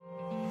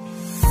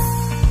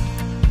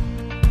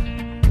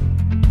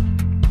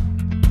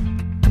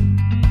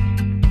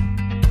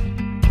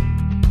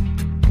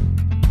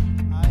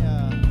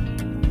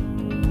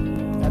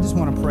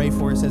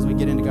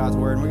God's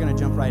Word, and we're going to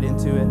jump right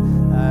into it.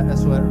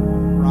 That's what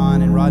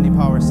Ron and Rodney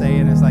Paul were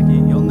saying. It's like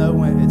you'll know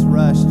when it's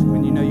rushed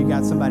when you know you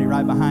got somebody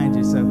right behind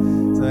you. So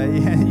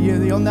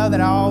you'll know that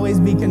I'll always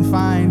be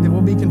confined.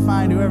 We'll be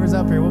confined, whoever's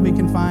up here, we'll be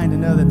confined to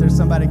know that there's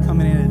somebody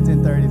coming in at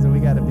 10:30, so we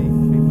got to be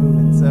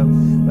moving. So,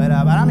 but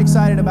I'm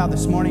excited about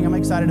this morning. I'm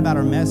excited about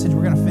our message.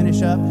 We're going to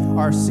finish up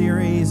our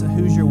series,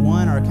 Who's Your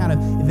One, our kind of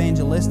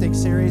evangelistic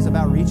series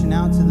about reaching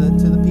out to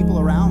the people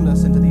around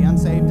us and to the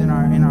unsaved in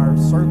our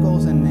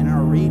circles and in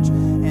our reach.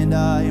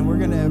 And we're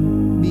going to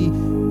be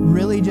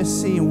really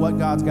just seeing what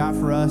God's got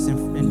for us.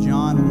 And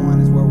John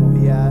 1 is where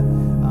we'll be at.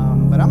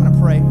 But I'm going to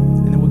pray,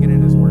 and then we'll get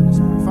into His Word this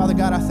morning. Father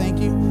God, I thank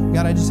you.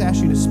 God, I just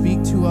ask you to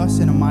speak to us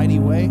in a mighty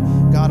way.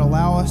 God,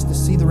 allow us to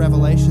see the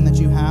revelation that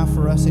you have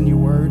for us in your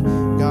Word.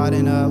 God,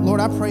 and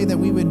Lord, I pray that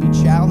we would be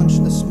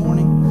challenged this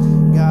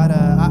morning. God,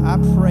 I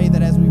pray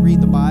that as we read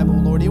the Bible,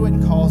 Lord, it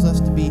wouldn't cause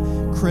us to be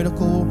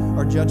critical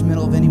or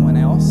judgmental of anyone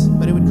else,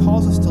 but it would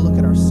cause us to look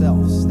at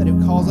ourselves, that it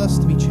would cause us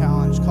to be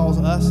challenged, cause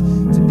us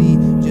to be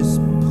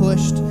just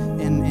pushed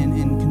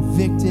and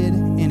convicted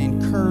and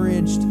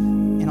encouraged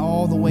in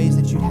all the ways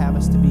that you'd have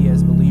us to be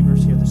as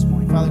believers here this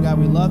morning. Father God,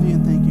 we love you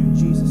and thank you in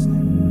Jesus'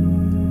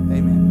 name.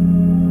 Amen.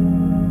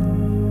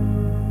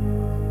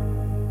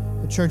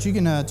 Church, you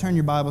can turn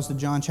your Bibles to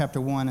John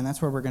chapter 1, and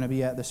that's where we're going to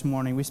be at this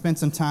morning. We spent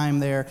some time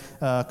there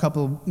a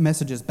couple of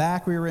messages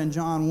back. We were in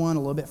John 1, a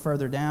little bit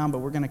further down, but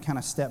we're going to kind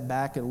of step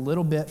back a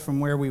little bit from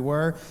where we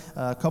were,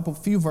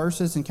 few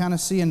verses, and kind of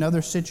see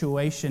another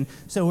situation.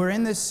 So we're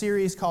in this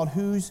series called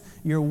Who's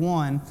Your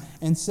One?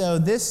 And so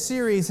this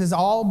series has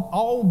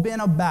all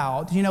been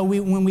about,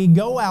 when we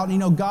go out,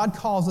 God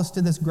calls us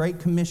to this great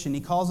commission.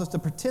 He calls us to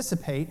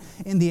participate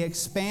in the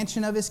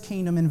expansion of His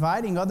kingdom,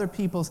 inviting other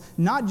people's,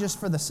 not just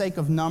for the sake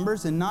of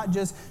numbers, and not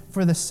just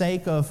for the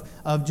sake of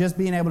just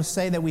being able to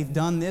say that we've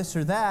done this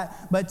or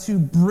that, but to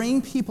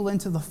bring people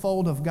into the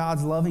fold of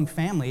God's loving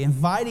family,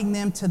 inviting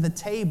them to the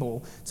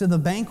table, to the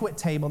banquet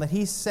table that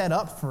He's set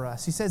up for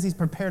us. He says He's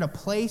prepared a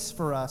place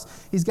for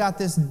us. He's got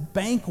this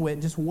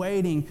banquet just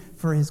waiting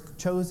for His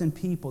chosen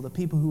people, the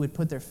people who would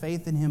put their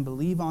faith in Him,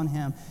 believe on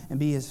Him, and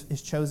be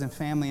His chosen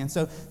family. And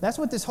so that's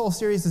what this whole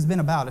series has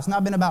been about. It's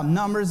not been about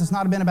numbers. It's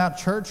not been about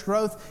church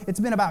growth. It's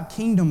been about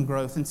kingdom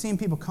growth and seeing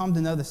people come to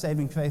know the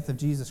saving faith of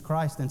Jesus Christ.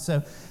 And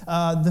so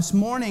this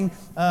morning,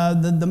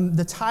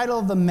 the title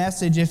of the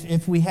message,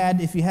 if you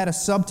had a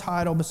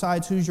subtitle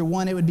besides Who's Your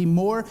One, it would be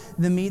More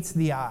Than Meets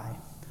the Eye.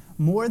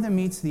 More Than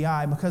Meets the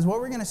Eye. Because what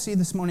we're going to see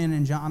this morning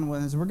in John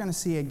 1 is we're going to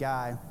see a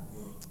guy,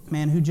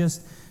 man,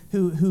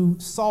 who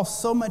saw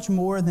so much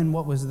more than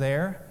what was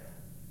there.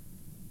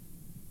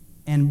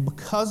 And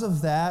because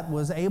of that,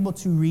 was able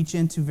to reach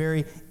into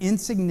very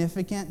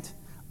insignificant,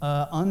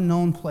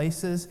 unknown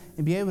places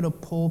and be able to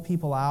pull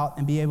people out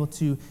and be able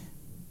to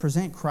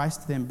present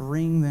Christ to them,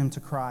 bring them to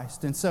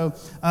Christ. And so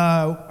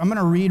I'm going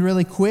to read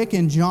really quick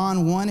in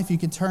John 1, if you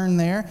could turn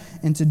there.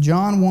 Into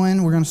John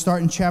 1, we're going to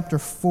start in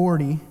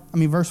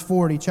verse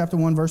 40, chapter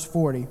 1, verse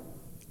 40,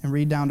 and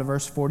read down to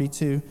verse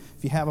 42.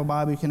 If you have a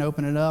Bible, you can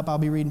open it up. I'll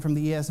be reading from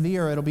the ESV,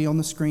 or it'll be on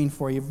the screen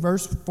for you.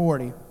 Verse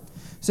 40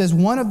 says,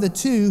 one of the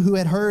two who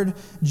had heard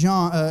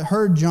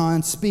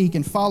John speak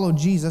and followed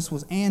Jesus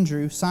was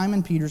Andrew,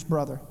 Simon Peter's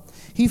brother.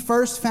 He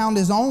first found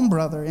his own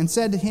brother and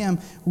said to him,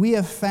 we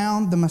have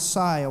found the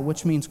Messiah,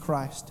 which means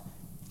Christ.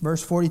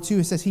 Verse 42,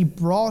 it says, he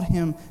brought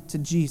him to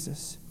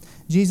Jesus.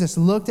 Jesus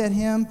looked at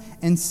him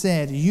and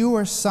said, you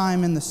are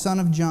Simon, the son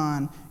of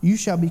John. You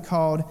shall be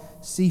called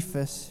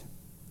Cephas,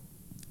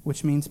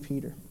 which means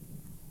Peter.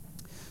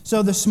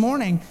 So this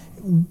morning,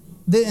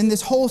 in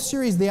this whole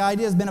series, the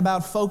idea has been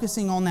about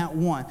focusing on that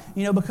one.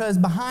 Because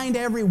behind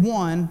every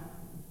one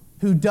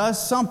who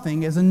does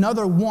something is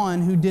another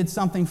one who did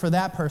something for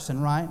that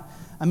person, right?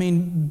 I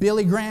mean,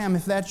 Billy Graham,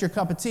 if that's your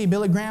cup of tea,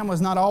 Billy Graham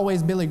was not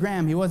always Billy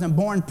Graham. He wasn't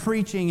born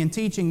preaching and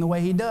teaching the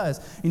way he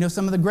does.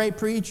 Some of the great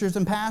preachers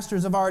and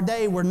pastors of our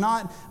day were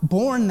not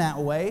born that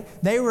way.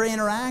 They were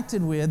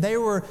interacted with. They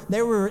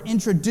were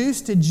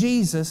introduced to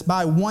Jesus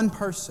by one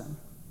person,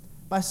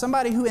 by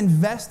somebody who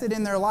invested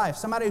in their life,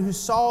 somebody who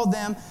saw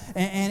them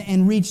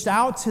and reached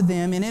out to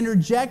them and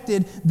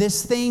interjected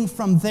this thing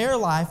from their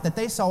life that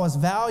they saw as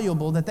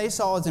valuable, that they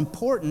saw as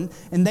important,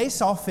 and they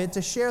saw fit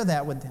to share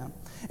that with them.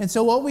 And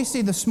so what we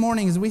see this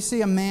morning is we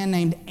see a man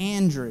named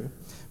Andrew.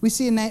 We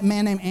see a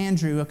man named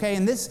Andrew, okay?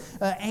 And this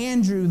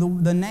Andrew,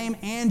 the name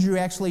Andrew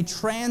actually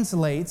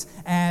translates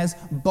as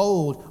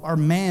bold or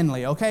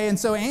manly, okay? And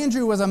so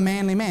Andrew was a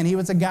manly man. He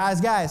was a guy's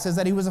guy. It says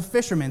that he was a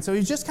fisherman. So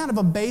he's just kind of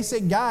a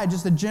basic guy,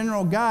 just a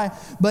general guy.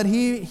 But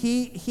he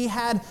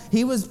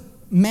was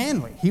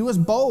manly. He was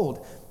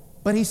bold.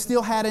 But he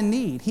still had a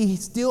need. He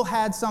still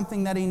had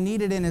something that he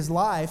needed in his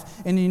life.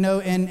 And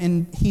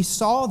and he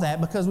saw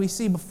that because we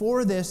see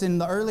before this in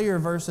the earlier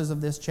verses of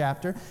this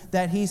chapter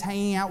that he's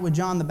hanging out with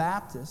John the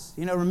Baptist.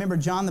 Remember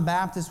John the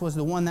Baptist was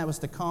the one that was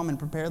to come and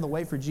prepare the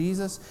way for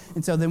Jesus.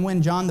 And so then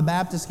when John the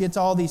Baptist gets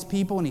all these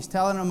people and he's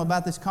telling them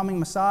about this coming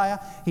Messiah,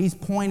 he's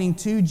pointing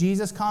to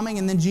Jesus coming.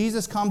 And then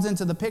Jesus comes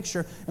into the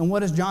picture. And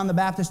what does John the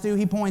Baptist do?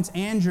 He points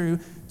Andrew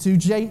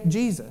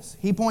Jesus.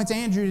 He points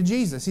Andrew to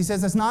Jesus. He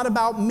says, it's not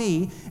about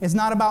me. It's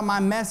not about my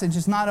message.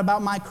 It's not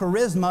about my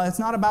charisma. It's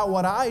not about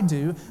what I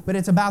do, but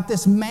it's about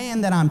this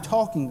man that I'm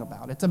talking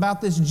about. It's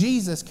about this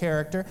Jesus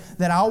character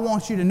that I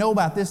want you to know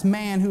about, this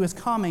man who is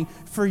coming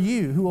for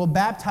you, who will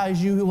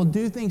baptize you, who will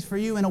do things for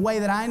you in a way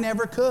that I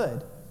never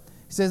could.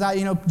 He says,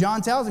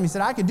 John tells him, he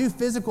said, I could do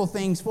physical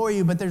things for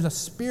you, but there's a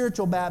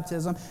spiritual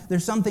baptism.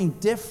 There's something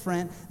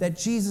different that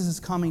Jesus is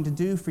coming to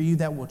do for you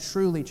that will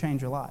truly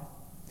change your life.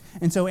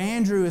 And so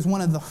Andrew is one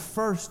of the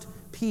first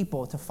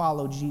people to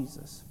follow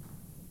Jesus.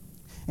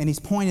 And he's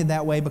pointed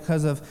that way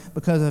because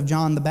of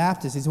John the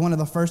Baptist. He's one of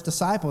the first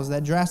disciples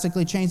that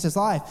drastically changed his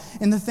life.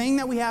 And the thing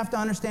that we have to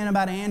understand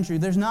about Andrew,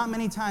 there's not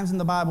many times in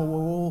the Bible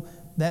where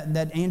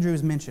that Andrew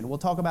is mentioned. We'll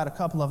talk about a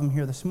couple of them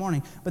here this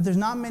morning, but there's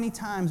not many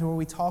times where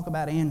we talk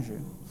about Andrew.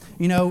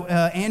 We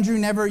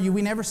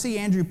never see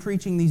Andrew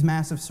preaching these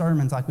massive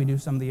sermons like we do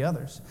some of the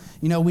others.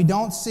 We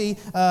don't see,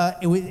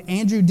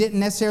 Andrew didn't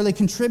necessarily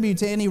contribute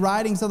to any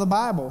writings of the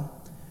Bible.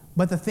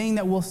 But the thing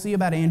that we'll see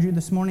about Andrew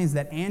this morning is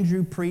that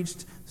Andrew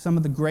preached some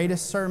of the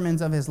greatest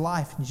sermons of his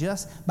life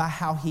just by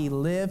how he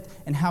lived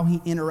and how he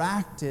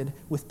interacted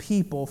with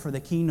people for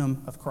the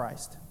kingdom of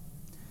Christ.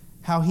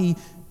 How he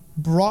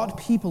brought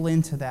people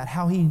into that,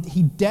 how he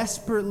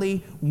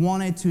desperately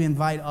wanted to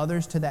invite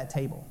others to that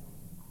table.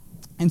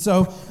 And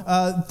so,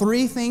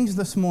 3 things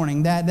this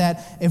morning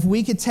that if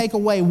we could take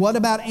away, what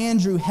about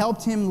Andrew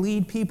helped him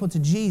lead people to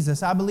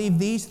Jesus? I believe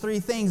these 3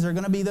 things are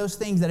going to be those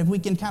things that if we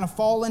can kind of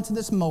fall into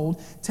this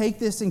mold, take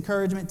this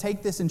encouragement,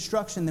 take this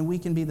instruction, then we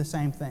can be the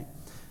same thing.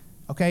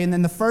 Okay, and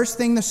then the first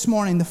thing this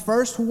morning, the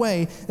first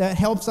way that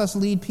helps us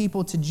lead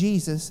people to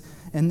Jesus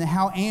and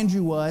how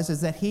Andrew was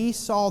is that he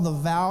saw the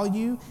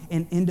value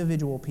in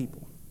individual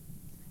people.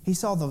 He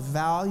saw the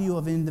value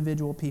of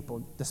individual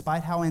people.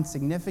 Despite how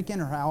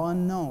insignificant or how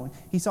unknown,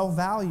 he saw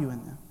value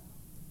in them.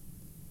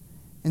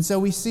 And so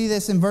we see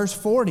this in verse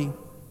 40.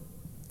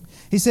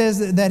 He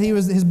says that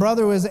his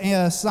brother was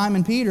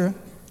Simon Peter,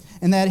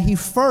 and that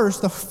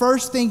the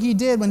first thing he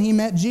did when he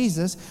met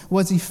Jesus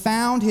was he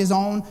found his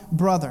own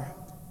brother.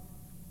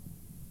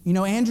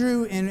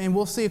 Andrew, and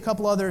we'll see a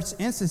couple other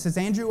instances,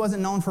 Andrew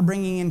wasn't known for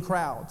bringing in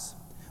crowds,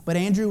 but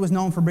Andrew was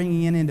known for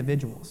bringing in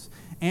individuals.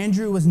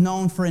 Andrew was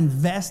known for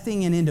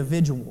investing in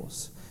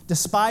individuals,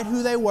 despite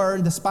who they were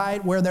and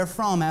despite where they're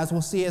from, as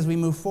we'll see as we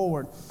move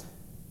forward.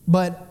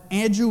 But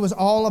Andrew was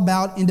all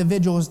about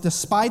individuals,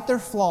 despite their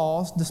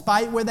flaws,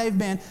 despite where they've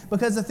been.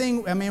 Because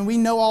we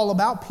know all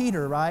about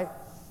Peter, right?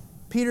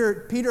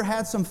 Peter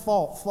had some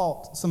faults,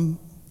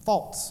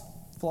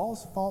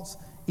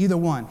 either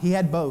one. He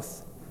had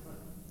both.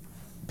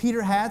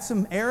 Peter had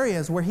some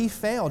areas where he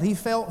failed. He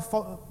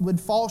would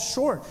fall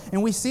short.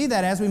 And we see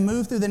that as we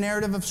move through the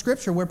narrative of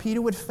Scripture where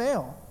Peter would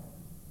fail.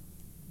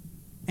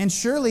 And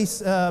surely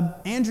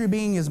Andrew,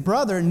 being his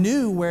brother,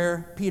 knew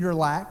where Peter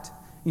lacked.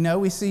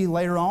 We see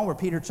later on where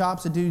Peter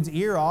chops a dude's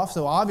ear off.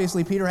 So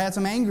obviously Peter had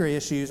some anger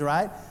issues,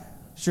 right?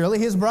 Surely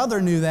his brother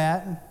knew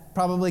that.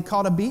 Probably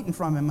caught a beating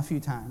from him a few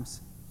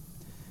times.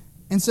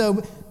 And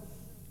so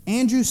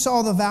Andrew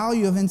saw the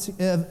value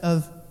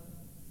of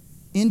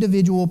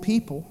individual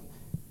people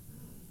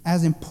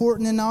as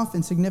important enough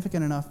and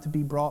significant enough to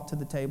be brought to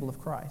the table of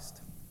Christ,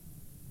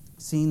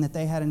 seeing that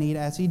they had a need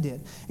as he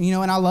did.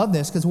 And I love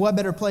this, because what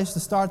better place to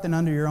start than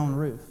under your own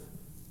roof,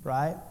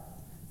 right?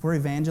 If we're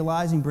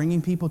evangelizing,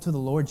 bringing people to the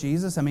Lord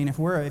Jesus,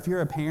 if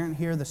you're a parent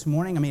here this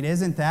morning,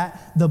 isn't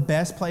that the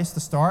best place to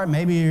start?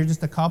 Maybe you're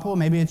just a couple,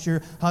 maybe it's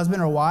your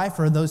husband or wife,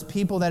 or those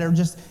people that are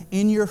just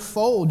in your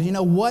fold.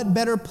 What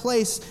better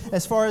place,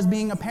 as far as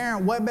being a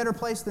parent, what better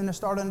place than to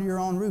start under your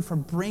own roof for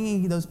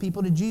bringing those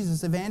people to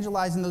Jesus,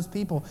 evangelizing those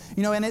people?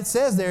 And it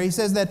says there, he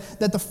says that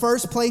the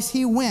first place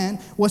he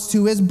went was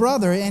to his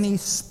brother, and he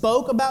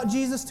spoke about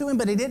Jesus to him,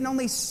 but he didn't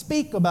only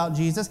speak about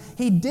Jesus,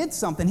 he did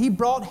something. He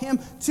brought him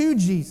to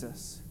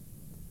Jesus.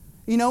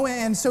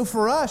 And so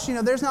for us,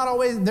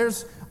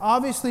 there's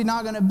obviously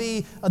not going to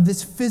be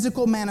this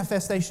physical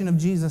manifestation of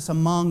Jesus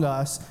among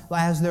us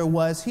as there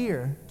was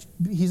here.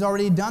 He's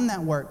already done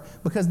that work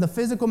because the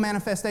physical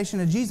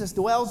manifestation of Jesus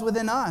dwells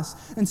within us.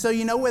 And so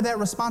where that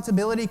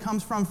responsibility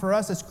comes from for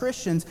us as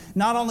Christians,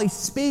 not only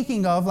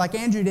speaking of, like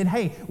Andrew did,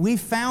 hey, we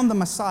found the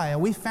Messiah,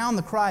 we found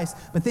the Christ,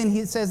 but then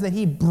he says that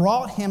he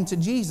brought him to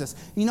Jesus.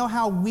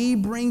 How we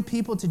bring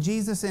people to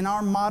Jesus in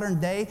our modern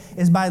day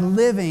is by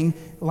living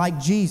like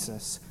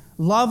Jesus.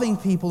 Loving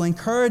people,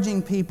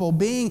 encouraging people,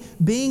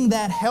 being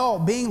that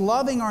help,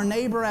 loving our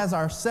neighbor as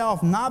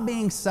ourselves, not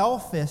being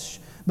selfish,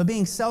 but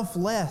being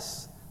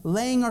selfless,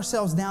 laying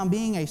ourselves down,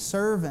 being a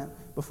servant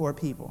before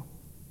people.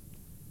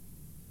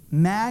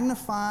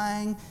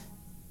 Magnifying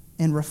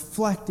and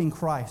reflecting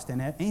Christ in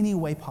any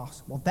way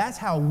possible. That's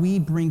how we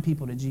bring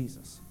people to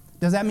Jesus.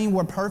 Does that mean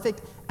we're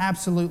perfect?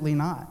 Absolutely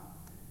not.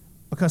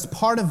 Because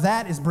part of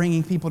that is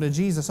bringing people to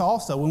Jesus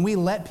also. When we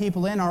let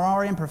people in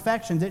our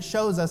imperfections, it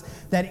shows us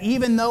that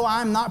even though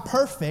I'm not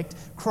perfect,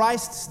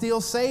 Christ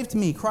still saved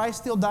me. Christ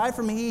still died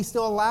for me. He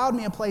still allowed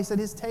me a place at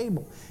his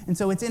table. And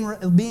so it's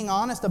in being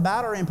honest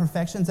about our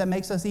imperfections that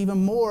makes us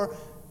even more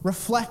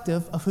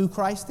reflective of who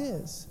Christ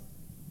is.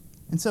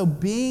 And so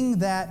being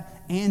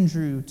that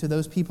Andrew to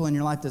those people in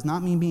your life does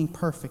not mean being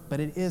perfect, but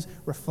it is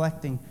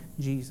reflecting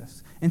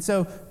Jesus. And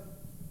so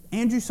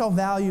Andrew saw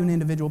value in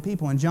individual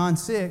people. In John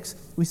 6,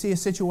 we see a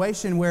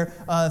situation where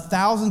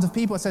thousands of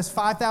people, it says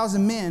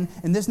 5,000 men,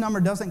 and this number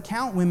doesn't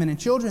count women and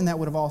children that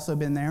would have also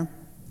been there.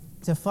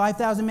 So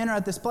 5,000 men are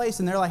at this place,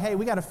 and they're like, hey,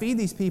 we got to feed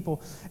these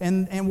people.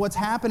 And what's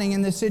happening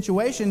in this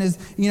situation is,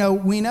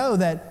 we know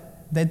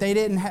that they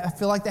didn't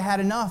feel like they had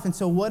enough. And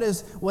so what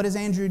does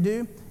Andrew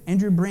do?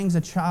 Andrew brings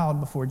a child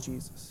before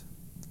Jesus.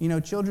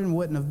 Children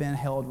wouldn't have been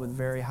held with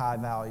very high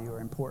value or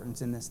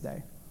importance in this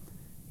day.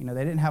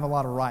 They didn't have a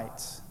lot of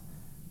rights.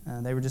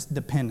 They were just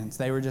dependents.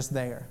 They were just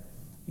there.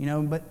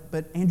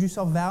 But Andrew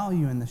saw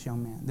value in this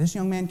young man. This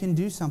young man can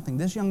do something.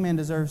 This young man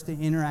deserves to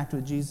interact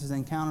with Jesus and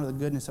encounter the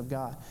goodness of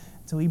God.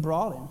 So he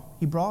brought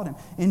him.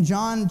 In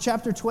John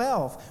chapter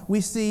 12, we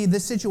see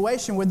this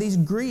situation where these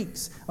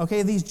Greeks,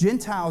 these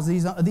Gentiles,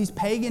 these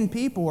pagan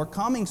people are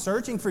coming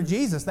searching for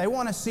Jesus. They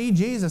want to see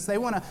Jesus. They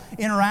want to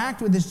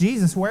interact with this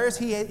Jesus. Where is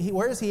he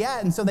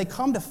at? And so they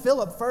come to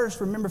Philip first.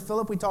 Remember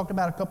Philip we talked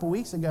about a couple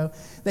weeks ago.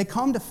 They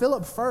come to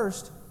Philip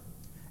first,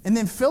 and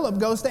then Philip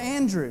goes to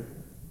Andrew.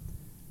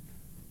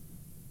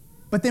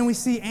 But then we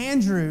see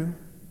Andrew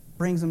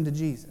brings them to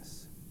Jesus.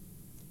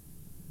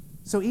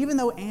 So even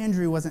though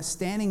Andrew wasn't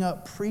standing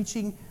up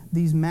preaching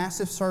these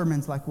massive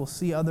sermons like we'll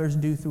see others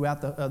do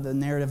throughout the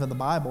narrative of the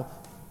Bible,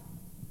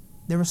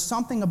 there was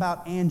something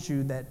about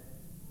Andrew that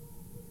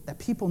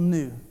people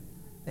knew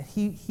that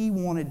he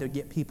wanted to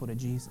get people to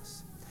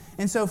Jesus.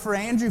 And so for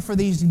Andrew, for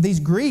these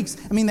Greeks,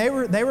 they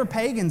were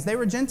pagans, they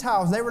were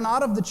Gentiles, they were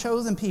not of the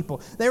chosen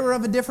people. They were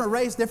of a different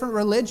race, different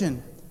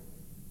religion.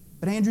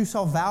 But Andrew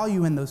saw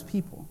value in those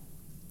people.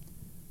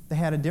 They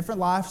had a different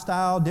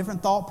lifestyle,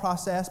 different thought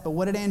process, but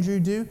what did Andrew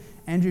do?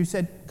 Andrew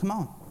said, come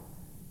on.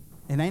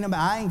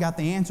 I ain't got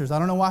the answers. I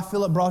don't know why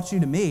Philip brought you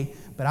to me,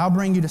 but I'll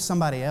bring you to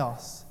somebody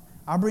else.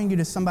 I'll bring you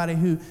to somebody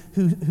who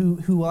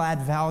will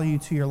add value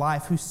to your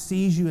life, who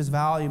sees you as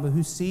valuable,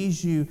 who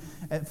sees you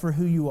for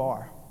who you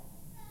are.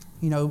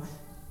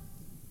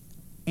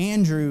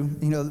 Andrew,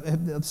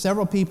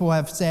 several people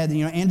have said,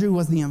 Andrew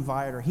was the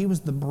inviter. He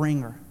was the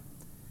bringer.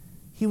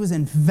 He was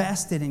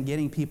invested in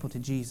getting people to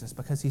Jesus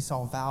because he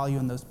saw value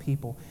in those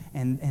people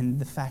and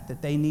the fact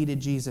that they needed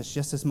Jesus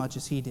just as much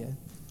as he did.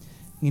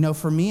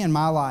 For me in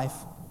my life,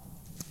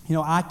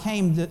 I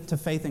came to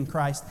faith in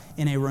Christ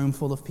in a room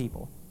full of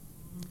people.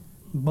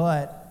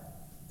 But,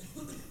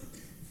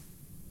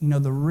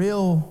 the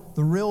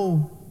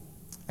real,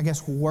 I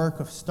guess,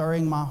 work of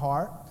stirring my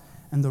heart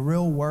and the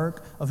real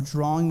work of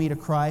drawing me to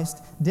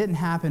Christ didn't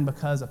happen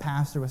because a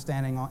pastor was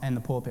standing in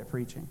the pulpit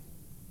preaching.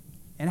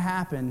 It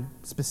happened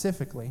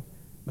specifically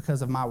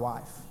because of my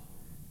wife.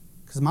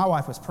 Because my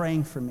wife was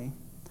praying for me.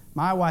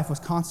 My wife was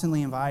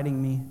constantly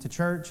inviting me to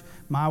church.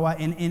 My wife,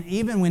 and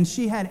even when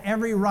she had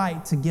every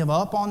right to give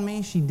up on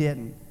me, she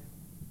didn't.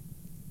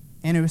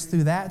 And it was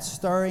through that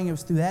stirring, it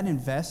was through that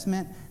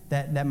investment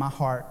that my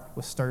heart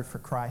was stirred for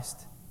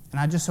Christ. And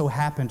I just so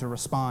happened to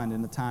respond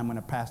in the time when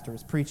a pastor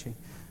was preaching.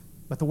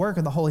 But the work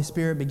of the Holy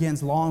Spirit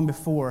begins long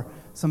before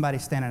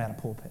somebody's standing at a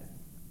pulpit.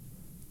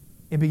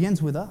 It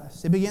begins with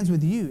us. It begins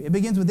with you. It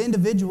begins with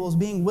individuals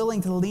being willing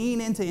to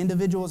lean into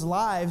individuals'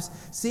 lives,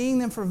 seeing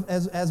them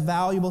as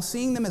valuable,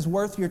 seeing them as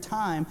worth your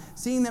time,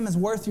 seeing them as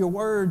worth your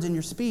words and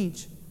your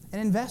speech, and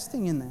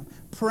investing in them,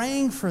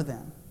 praying for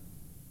them.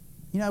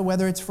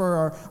 Whether it's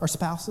for our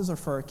spouses or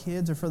for our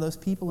kids or for those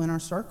people in our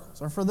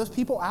circles or for those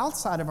people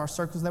outside of our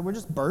circles that we're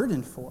just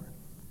burdened for,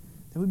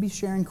 that we'd be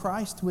sharing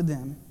Christ with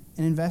them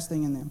and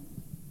investing in them.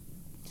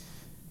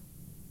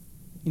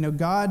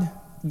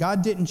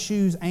 God didn't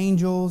choose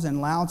angels and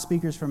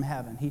loudspeakers from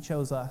heaven. He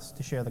chose us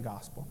to share the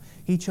gospel.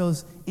 He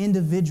chose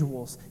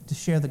individuals to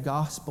share the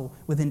gospel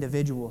with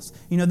individuals.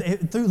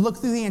 Look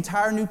through the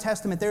entire New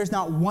Testament. There is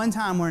not one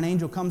time where an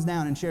angel comes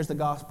down and shares the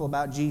gospel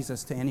about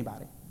Jesus to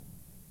anybody.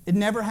 It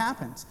never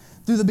happens.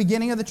 Through the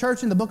beginning of the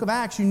church in the book of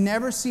Acts, you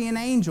never see an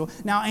angel.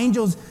 Now,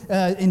 angels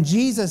and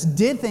Jesus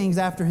did things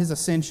after his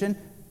ascension,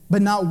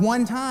 but not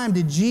one time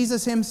did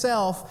Jesus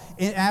himself,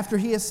 after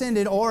he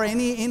ascended, or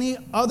any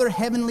other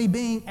heavenly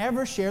being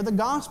ever share the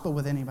gospel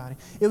with anybody.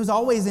 It was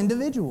always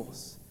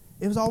individuals.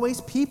 It was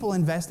always people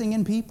investing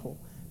in people.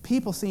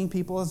 People seeing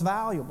people as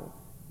valuable.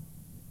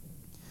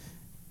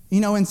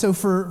 And so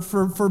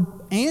for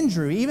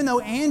Andrew, even though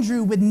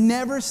Andrew would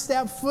never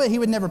step foot, he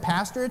would never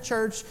pastor a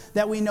church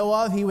that we know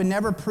of, he would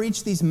never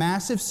preach these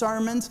massive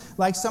sermons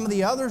like some of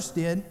the others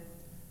did.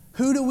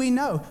 Who do we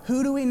know?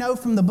 Who do we know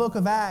from the book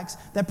of Acts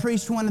that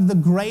preached one of the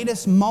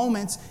greatest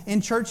moments in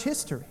church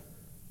history?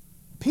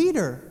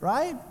 Peter,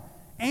 right?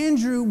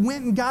 Andrew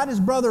went and got his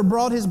brother,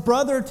 brought his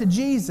brother to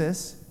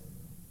Jesus,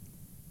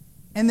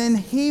 and then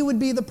he would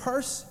be the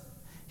person.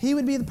 He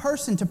would be the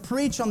person to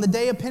preach on the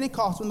day of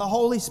Pentecost when the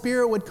Holy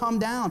Spirit would come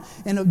down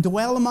and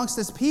dwell amongst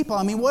his people.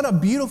 What a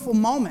beautiful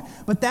moment.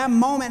 But that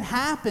moment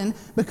happened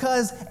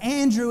because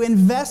Andrew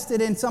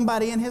invested in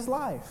somebody in his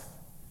life.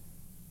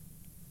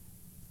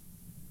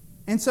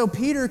 And so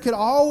Peter could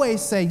always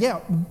say,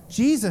 yeah,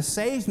 Jesus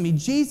saved me.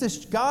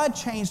 God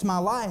changed my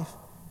life.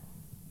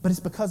 But it's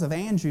because of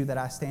Andrew that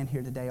I stand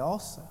here today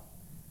also.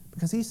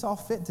 Because he saw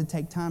fit to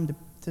take time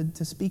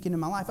to speak into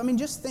my life. I mean,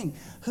 just think,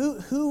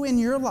 who in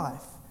your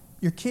life,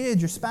 your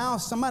kids, your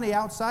spouse, somebody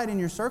outside in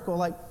your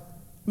circle,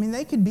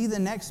 they could be the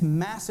next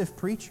massive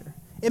preacher.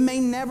 It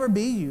may never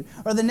be you,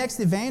 or the next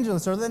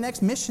evangelist, or the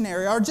next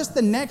missionary, or just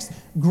the next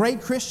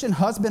great Christian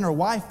husband or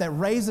wife that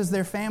raises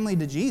their family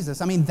to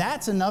Jesus. I mean,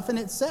 that's enough in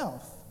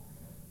itself.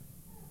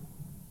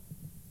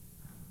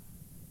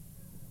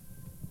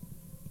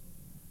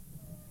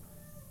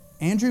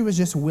 Andrew was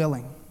just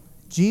willing.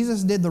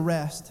 Jesus did the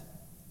rest.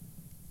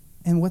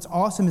 And what's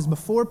awesome is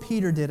before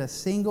Peter did a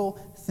single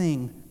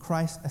thing,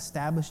 Christ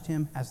established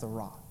him as the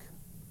rock.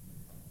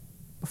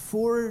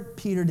 Before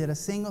Peter did a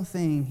single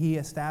thing, he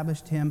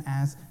established him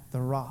as the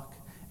rock.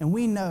 And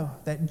we know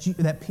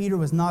that Peter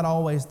was not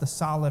always the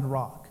solid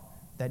rock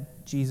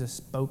that Jesus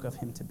spoke of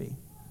him to be.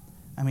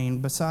 I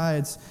mean,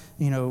 besides,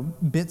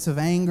 bits of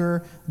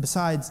anger,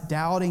 besides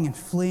doubting and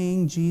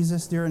fleeing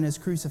Jesus during his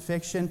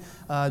crucifixion,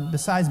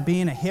 besides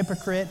being a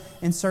hypocrite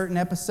in certain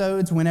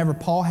episodes, whenever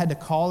Paul had to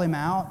call him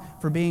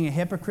out for being a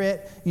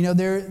hypocrite,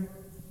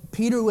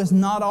 Peter was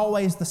not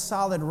always the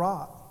solid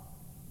rock.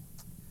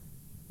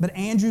 But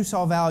Andrew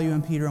saw value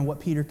in Peter and what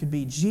Peter could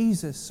be.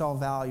 Jesus saw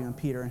value in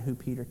Peter and who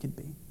Peter could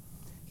be.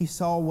 He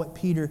saw what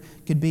Peter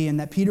could be, and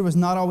that Peter was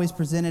not always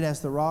presented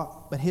as the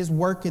rock, but his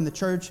work in the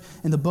church,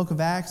 in the book of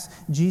Acts,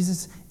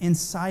 Jesus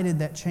incited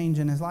that change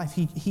in his life.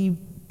 He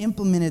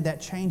implemented that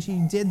change.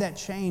 He did that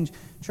change,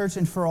 church.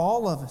 And for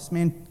all of us,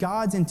 man,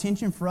 God's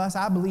intention for us,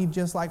 I believe,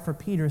 just like for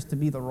Peter, is to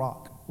be the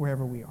rock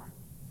wherever we are.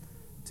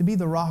 To be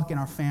the rock in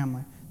our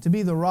family. To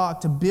be the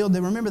rock, to build.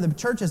 Remember, the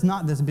church is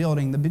not this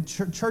building. The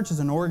church is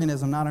an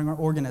organism, not an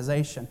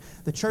organization.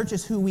 The church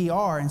is who we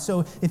are. And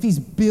so if he's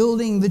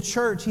building the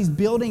church, he's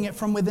building it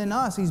from within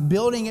us. He's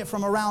building it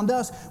from around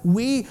us.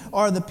 We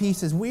are the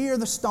pieces. We are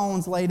the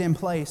stones laid in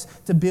place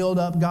to build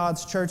up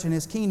God's church and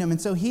his kingdom.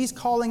 And so he's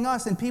calling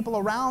us and people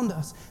around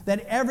us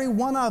that every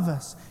one of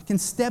us can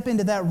step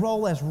into that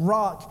role as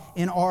rock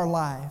in our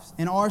lives,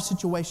 in our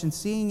situation,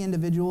 seeing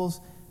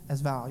individuals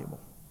as valuable.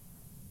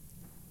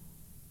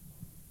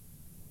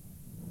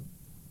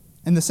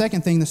 And the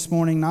second thing this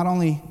morning, not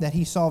only that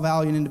he saw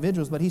value in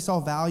individuals, but he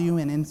saw value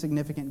in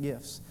insignificant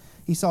gifts.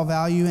 He saw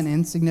value in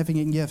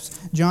insignificant gifts.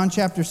 John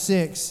chapter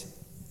 6,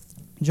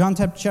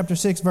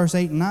 verse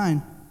 8 and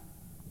 9.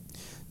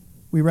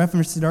 We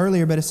referenced it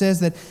earlier, but it says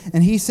that,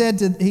 and he said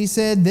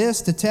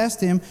this to test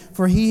him,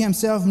 for he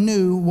himself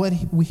knew what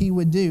he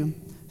would do.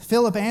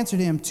 Philip answered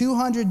him,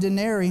 200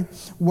 denarii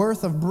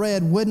worth of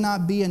bread would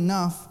not be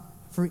enough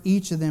for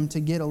each of them to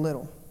get a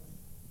little.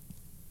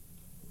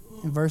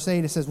 In verse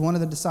 8, it says, one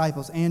of the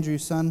disciples, Andrew,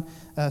 Simon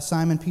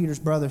Peter's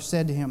brother,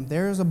 said to him,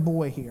 there is a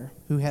boy here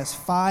who has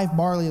 5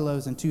 barley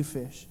loaves and 2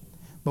 fish.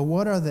 But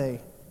what are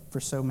they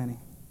for so many?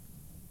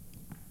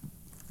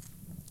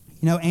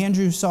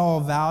 Andrew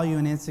saw value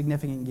in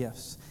insignificant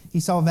gifts. He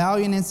saw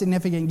value in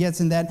insignificant gifts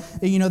in that,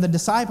 the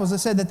disciples, it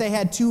said that they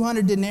had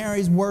 200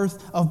 denarii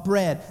worth of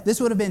bread. This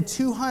would have been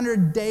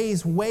 200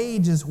 days'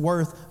 wages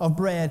worth of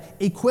bread,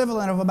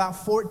 equivalent of about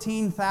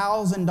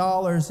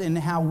 $14,000 in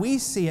how we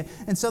see it.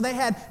 And so they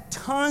had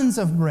tons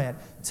of bread,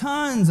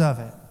 tons of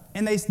it.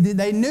 And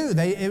they knew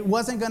it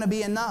wasn't going to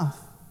be enough.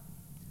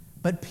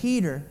 But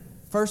Peter,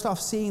 first off,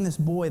 seeing this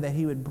boy that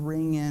he would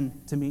bring in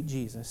to meet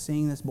Jesus,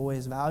 seeing this boy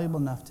is valuable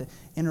enough to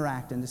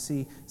interact and to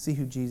see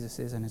who Jesus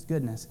is and his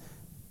goodness,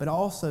 but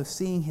also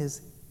seeing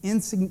his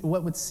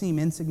what would seem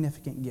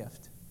insignificant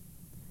gift.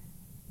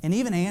 And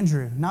even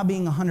Andrew, not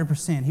being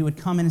 100%, he would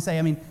come in and say,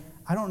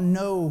 I don't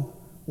know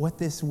what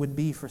this would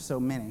be for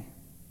so many.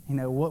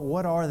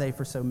 What are they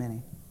for so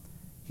many?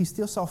 He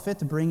still saw fit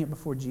to bring it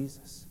before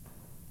Jesus.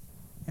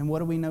 And what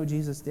do we know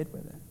Jesus did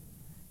with it?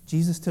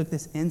 Jesus took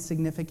this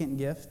insignificant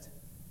gift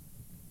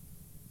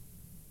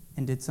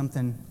and did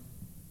something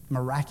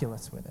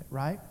miraculous with it,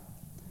 right?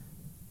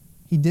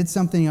 He did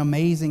something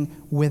amazing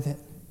with it.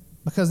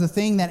 Because the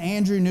thing that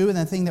Andrew knew and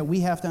the thing that we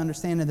have to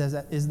understand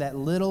is that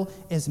little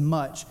is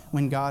much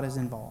when God is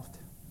involved.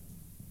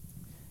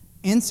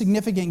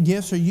 Insignificant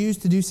gifts are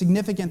used to do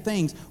significant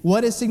things.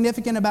 What is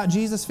significant about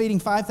Jesus feeding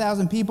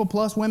 5,000 people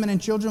plus women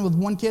and children with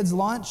one kid's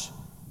lunch?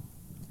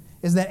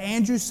 Is that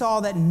Andrew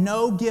saw that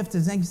no gift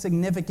is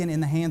insignificant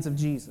in the hands of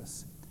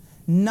Jesus.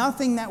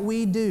 Nothing that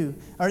we do,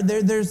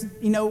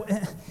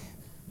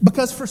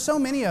 because for so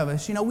many of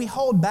us, we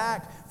hold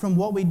back from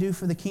what we do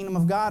for the kingdom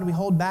of God. We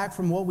hold back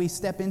from what we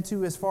step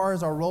into as far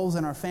as our roles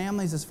in our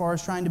families, as far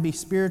as trying to be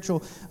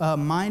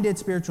spiritual-minded,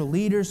 spiritual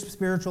leaders,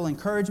 spiritual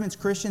encouragements,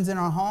 Christians in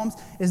our homes,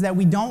 is that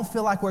we don't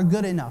feel like we're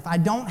good enough. I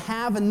don't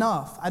have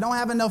enough. I don't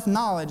have enough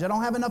knowledge. I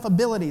don't have enough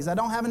abilities. I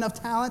don't have enough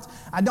talents.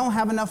 I don't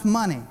have enough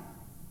money.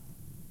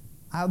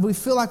 We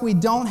feel like we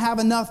don't have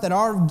enough, that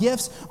our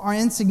gifts are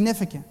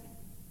insignificant.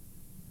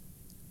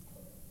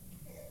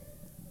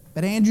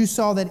 But Andrew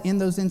saw that in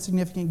those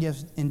insignificant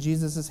gifts in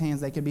Jesus'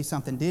 hands, they could be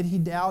something. Did he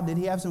doubt? Did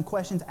he have some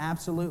questions?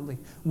 Absolutely.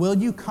 Will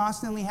you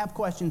constantly have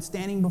questions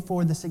standing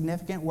before the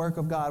significant work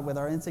of God with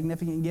our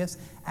insignificant gifts?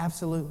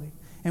 Absolutely.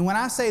 And when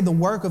I say the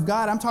work of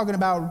God, I'm talking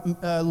about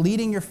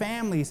leading your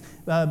families,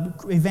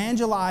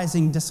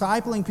 evangelizing,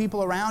 discipling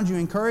people around you,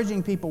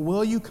 encouraging people.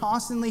 Will you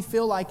constantly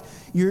feel like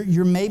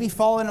you're maybe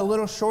falling a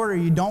little short or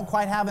you don't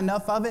quite have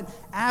enough of it?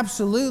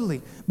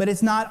 Absolutely. But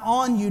it's not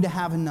on you to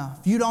have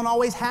enough. You don't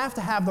always have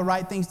to have the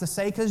right things to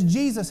say because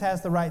Jesus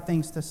has the right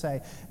things to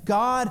say.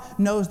 God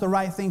knows the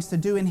right things to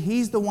do, and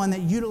He's the one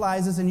that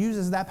utilizes and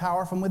uses that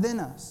power from within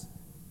us.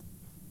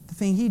 The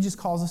thing He just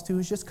calls us to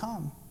is just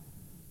come.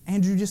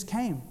 Andrew just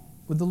came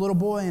with the little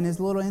boy and his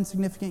little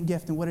insignificant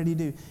gift. And what did he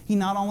do? He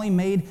not only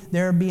made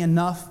there be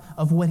enough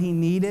of what he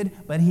needed,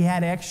 but he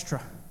had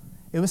extra.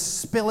 It was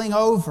spilling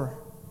over.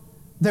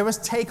 There was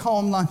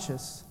take-home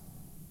lunches.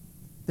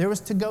 There was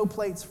to-go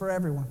plates for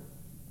everyone.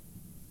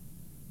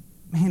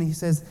 Man, he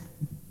says,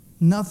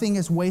 nothing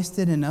is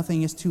wasted and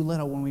nothing is too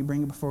little when we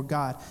bring it before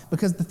God.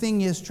 Because the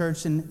thing is,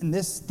 church, and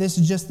this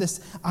is just this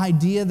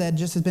idea that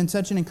just has been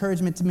such an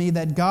encouragement to me,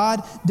 that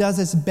God does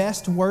His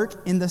best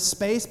work in the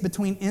space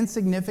between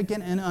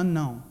insignificant and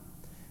unknown.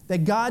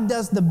 That God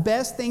does the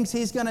best things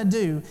He's going to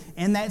do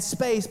in that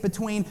space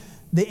between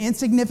the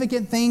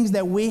insignificant things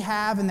that we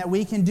have and that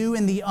we can do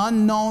and the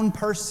unknown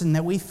person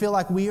that we feel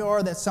like we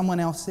are that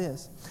someone else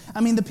is. I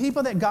mean, the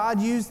people that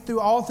God used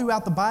all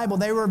throughout the Bible,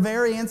 they were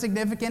very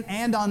insignificant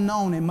and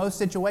unknown in most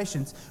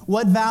situations.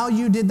 What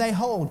value did they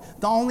hold?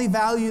 The only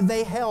value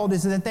they held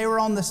is that they were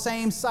on the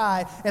same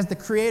side as the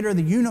Creator of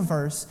the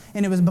universe,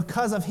 and it was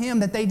because of Him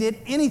that they did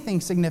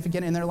anything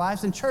significant in their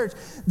lives. In church,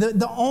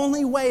 the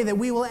only way that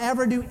we will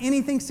ever do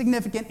anything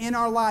significant in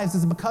our lives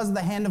is because of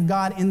the hand of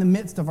God in the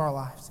midst of our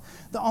lives.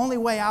 The only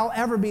way I'll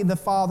ever be the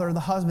father or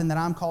the husband that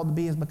I'm called to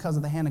be is because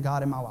of the hand of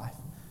God in my life.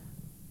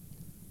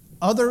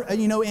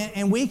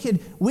 And we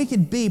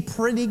could be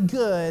pretty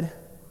good,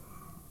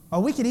 or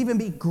we could even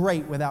be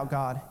great without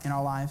God in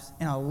our lives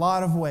in a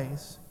lot of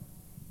ways.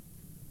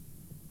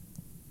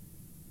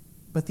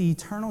 But the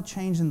eternal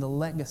change in the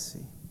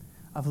legacy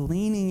of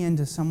leaning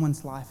into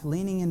someone's life,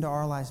 leaning into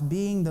our lives,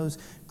 being those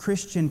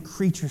Christian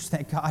creatures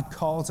that God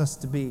calls us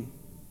to be,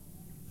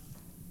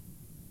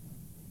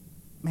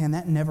 man,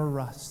 that never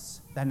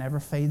rusts, that never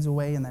fades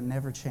away, and that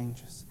never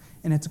changes.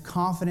 And it's a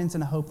confidence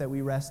and a hope that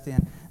we rest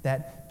in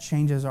that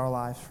changes our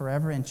lives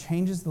forever and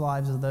changes the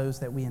lives of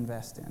those that we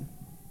invest in.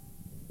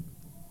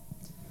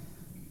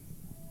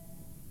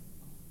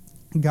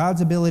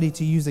 God's ability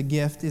to use a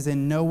gift is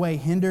in no way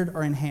hindered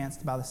or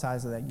enhanced by the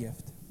size of that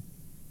gift.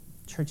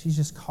 Church, He's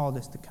just called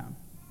us to come.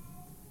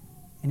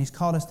 And He's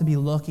called us to be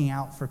looking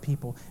out for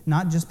people,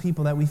 not just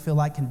people that we feel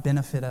like can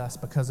benefit us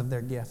because of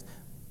their gift,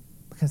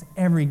 because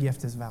every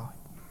gift is valuable.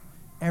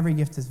 Every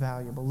gift is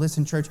valuable.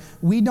 Listen, church,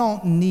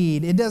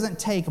 it doesn't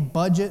take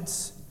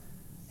budgets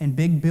and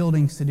big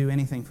buildings to do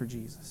anything for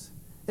Jesus.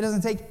 It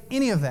doesn't take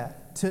any of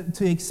that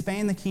to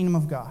expand the kingdom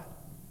of God.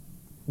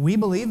 We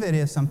believe it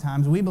is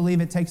sometimes. We believe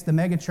it takes the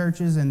mega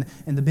churches and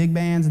the big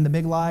bands and the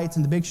big lights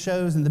and the big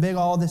shows and the big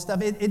all this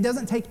stuff. It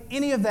doesn't take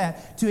any of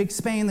that to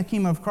expand the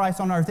kingdom of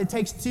Christ on earth. It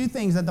takes two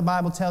things that the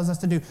Bible tells us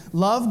to do.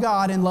 Love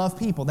God and love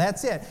people.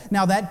 That's it.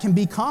 Now, that can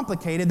be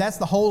complicated. That's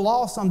the whole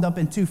law summed up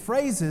in two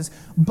phrases.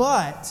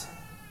 But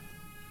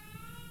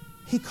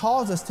He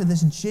calls us to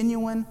this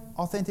genuine,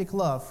 authentic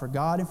love for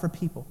God and for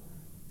people.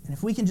 And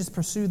if we can just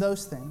pursue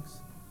those things,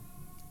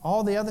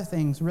 all the other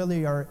things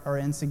really are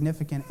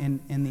insignificant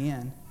in the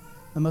end.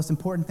 The most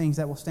important things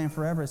that will stand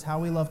forever is how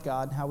we love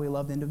God and how we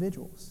love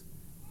individuals.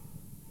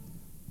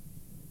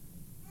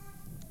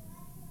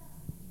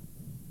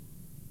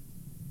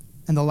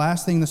 And the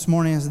last thing this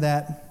morning is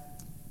that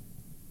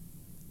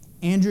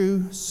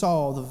Andrew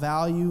saw the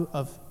value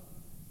of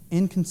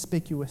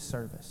inconspicuous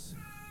service.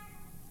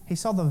 He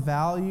saw the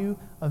value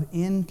of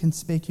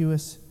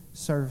inconspicuous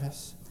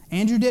service.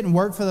 Andrew didn't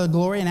work for the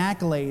glory and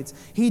accolades.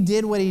 He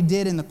did what he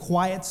did in the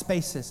quiet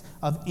spaces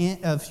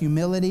of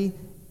humility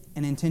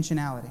and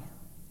intentionality.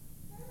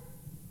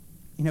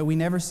 You know, we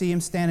never see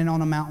him standing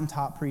on a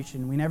mountaintop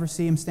preaching. We never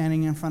see him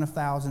standing in front of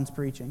thousands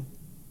preaching.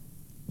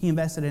 He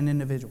invested in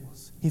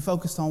individuals. He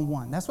focused on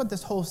one. That's what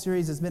this whole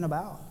series has been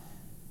about.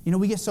 You know,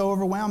 we get so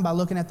overwhelmed by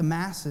looking at the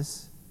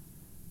masses.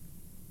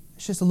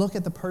 It's just to look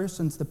at the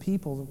persons, the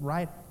people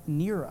right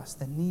near us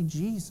that need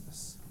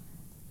Jesus.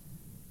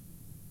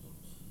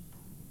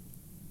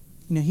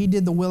 You know, he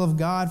did the will of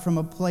God from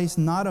a place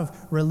not of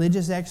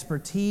religious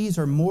expertise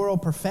or moral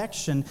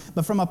perfection,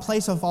 but from a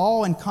place of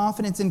awe and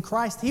confidence in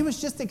Christ. He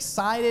was just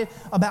excited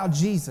about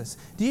Jesus.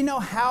 Do you know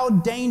how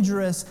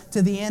dangerous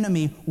to the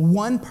enemy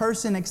one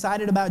person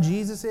excited about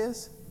Jesus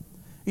is?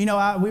 You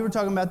know, we were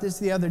talking about this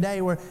the other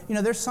day where, you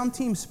know, there's some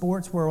team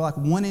sports where like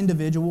one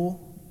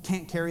individual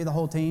can't carry the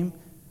whole team.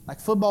 Like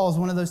football is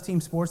one of those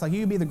team sports. Like you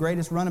could be the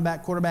greatest running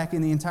back, quarterback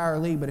in the entire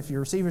league, but if your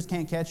receivers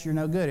can't catch, you're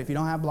no good. If you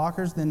don't have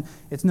blockers, then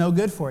it's no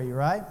good for you,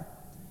 right?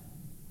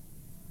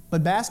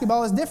 But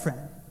basketball is different.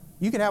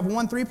 You could have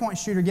one three-point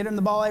shooter, get him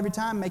the ball every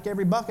time, make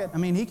every bucket. I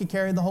mean, he could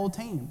carry the whole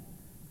team.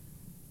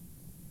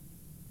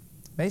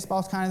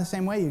 Baseball's kind of the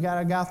same way. You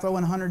got a guy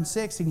throwing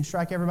 106, he can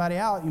strike everybody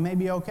out. You may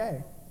be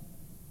okay.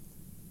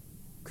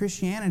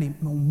 Christianity,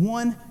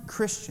 one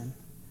Christian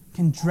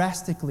can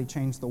drastically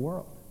change the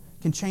world.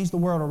 can change the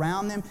world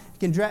around them.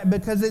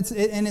 Because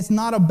it's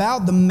not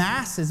about the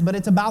masses, but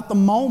it's about the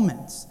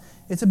moments.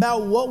 It's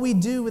about what we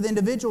do with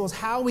individuals,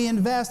 how we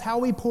invest, how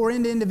we pour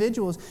into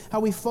individuals, how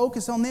we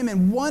focus on them.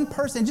 And one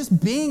person,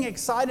 just being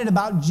excited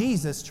about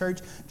Jesus, church,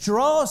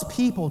 draws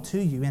people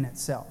to you in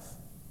itself.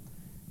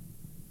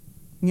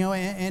 You know,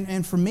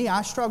 and for me,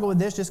 I struggle with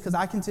this just because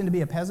I can tend to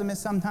be a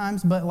pessimist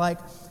sometimes. But like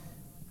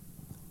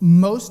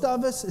most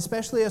of us,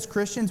 especially as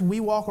Christians, we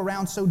walk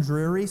around so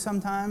dreary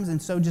sometimes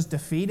and so just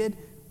defeated.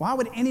 Why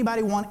would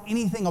anybody want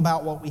anything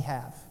about what we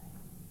have?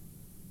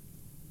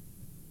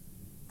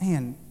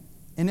 Man.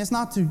 And it's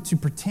not to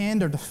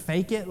pretend or to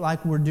fake it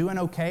like we're doing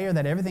okay or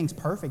that everything's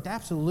perfect.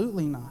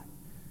 Absolutely not.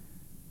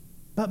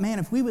 But man,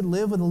 if we would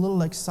live with a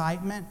little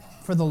excitement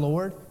for the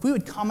Lord, if we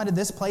would come into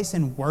this place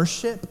and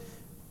worship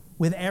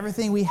with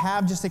everything we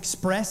have, just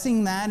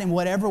expressing that in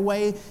whatever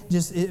way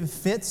just it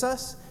fits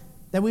us,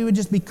 that we would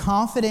just be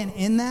confident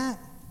in that,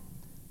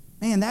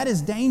 man, that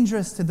is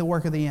dangerous to the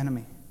work of the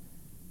enemy.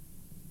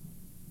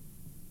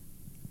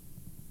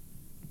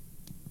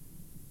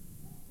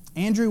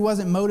 Andrew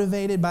wasn't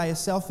motivated by his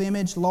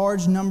self-image,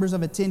 large numbers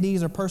of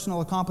attendees, or personal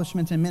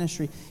accomplishments in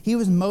ministry. He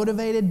was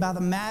motivated by the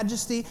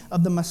majesty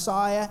of the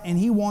Messiah, and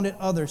he wanted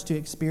others to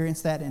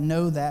experience that and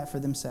know that for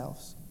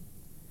themselves.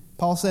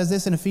 Paul says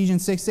this in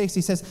Ephesians 6:6.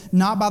 He says,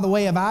 not by the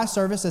way of eye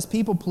service as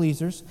people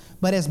pleasers,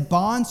 but as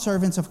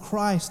bondservants of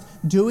Christ,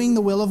 doing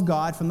the will of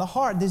God from the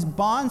heart. This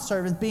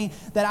bondservant being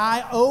that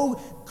I owe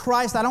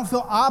Christ, I don't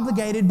feel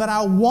obligated, but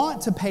I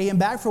want to pay him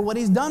back for what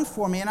he's done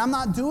for me. And I'm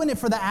not doing it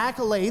for the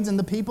accolades and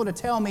the people to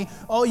tell me,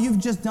 oh, you've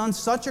just done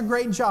such a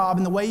great job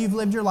in the way you've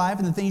lived your life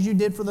and the things you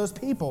did for those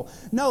people.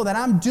 No, that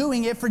I'm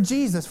doing it for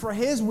Jesus, for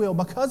his will,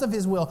 because of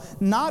his will,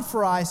 not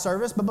for eye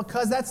service, but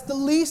because that's the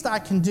least I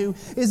can do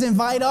is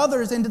invite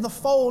others into the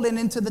fold and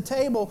into the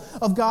table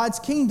of God's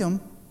kingdom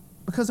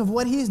because of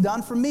what he's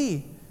done for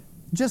me.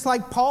 Just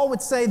like Paul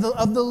would say,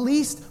 of the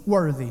least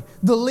worthy,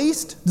 the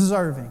least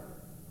deserving.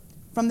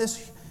 From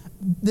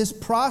this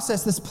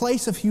process, this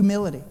place of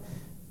humility.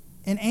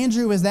 And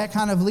Andrew is that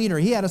kind of leader.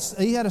 He had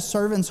a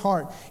servant's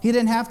heart. He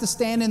didn't have to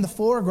stand in the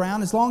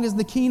foreground as long as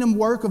the kingdom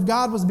work of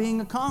God was being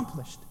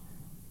accomplished.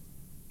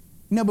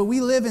 You know, but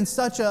we live in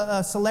such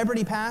a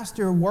celebrity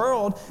pastor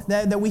world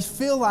that we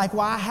feel like,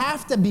 well, I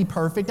have to be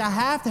perfect. I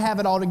have to have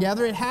it all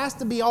together. It has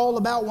to be all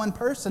about one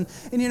person.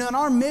 And, you know, in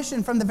our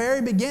mission from the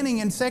very beginning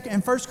in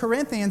 1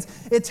 Corinthians,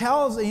 it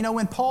tells, you know,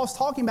 when Paul's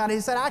talking about it, he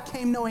said, I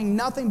came knowing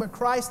nothing but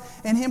Christ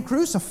and him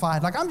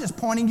crucified. Like, I'm just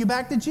pointing you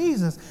back to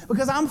Jesus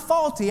because I'm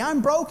faulty,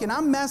 I'm broken,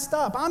 I'm messed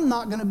up. I'm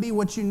not going to be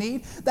what you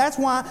need. That's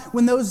why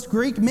when those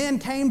Greek men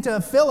came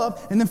to Philip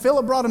and then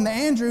Philip brought him to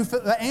Andrew,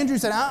 Andrew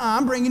said,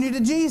 I'm bringing you to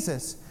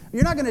Jesus.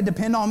 You're not going to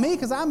depend on me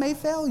because I may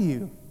fail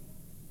you.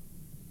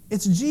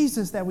 It's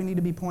Jesus that we need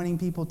to be pointing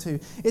people to.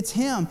 It's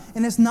him.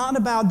 And it's not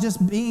about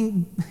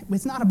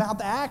it's not about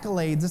the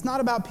accolades. It's not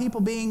about people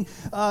being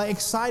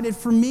excited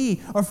for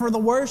me or for the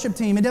worship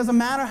team. It doesn't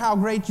matter how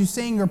great you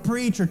sing or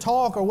preach or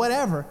talk or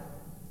whatever.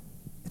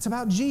 It's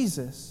about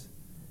Jesus.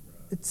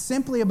 It's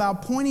simply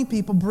about pointing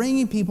people,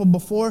 bringing people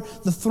before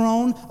the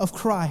throne of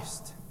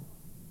Christ.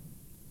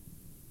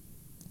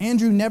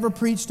 Andrew never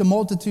preached to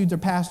multitudes or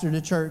pastored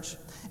a church.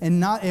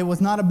 And it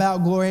was not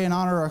about glory and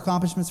honor or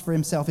accomplishments for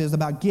himself. It was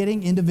about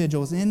getting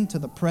individuals into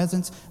the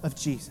presence of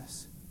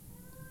Jesus.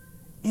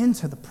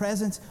 Into the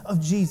presence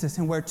of Jesus.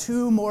 And where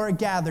two more are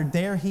gathered,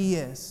 there he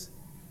is.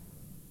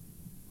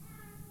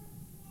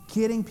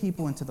 Getting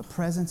people into the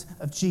presence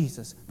of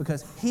Jesus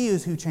because he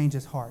is who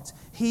changes hearts.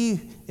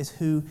 He is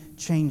who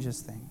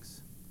changes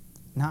things,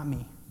 not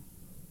me.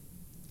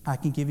 I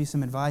can give you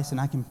some advice and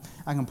I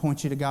can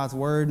point you to God's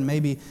word and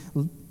maybe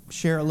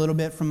share a little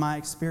bit from my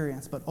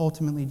experience, but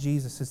ultimately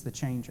Jesus is the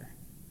changer.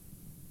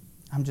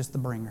 I'm just the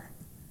bringer.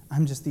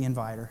 I'm just the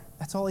inviter.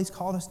 That's all he's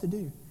called us to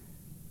do.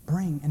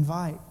 Bring,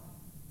 invite,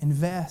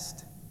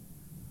 invest.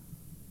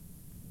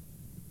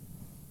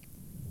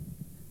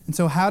 And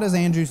so how does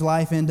Andrew's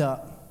life end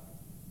up?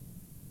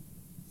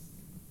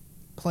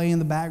 Playing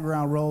the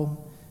background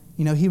role.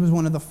 You know, he was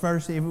one of the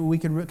first, we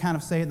could kind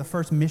of say it, the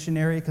first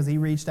missionary because he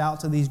reached out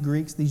to these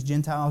Greeks, these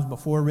Gentiles,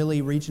 before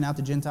really reaching out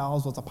to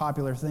Gentiles was a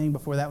popular thing,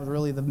 before that was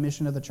really the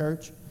mission of the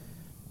church.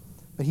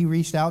 But he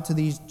reached out to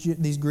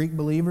these Greek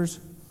believers.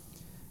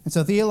 And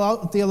so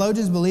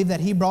theologians believe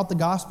that he brought the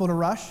gospel to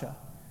Russia,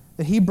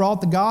 that he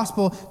brought the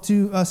gospel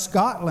to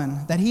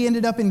Scotland, that he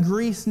ended up in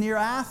Greece near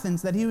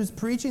Athens, that he was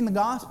preaching the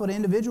gospel to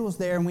individuals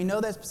there. And we know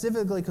that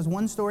specifically because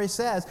one story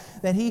says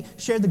that he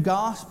shared the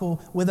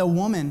gospel with a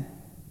woman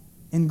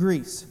in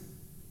Greece.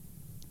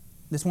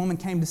 This woman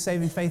came to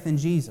saving faith in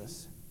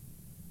Jesus.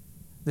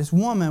 This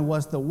woman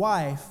was the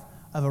wife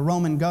of a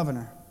Roman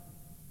governor.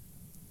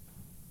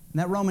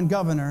 And that Roman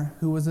governor,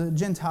 who was a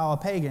Gentile, a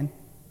pagan,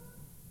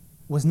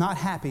 was not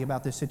happy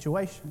about this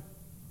situation.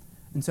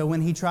 And so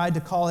when he tried to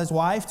call his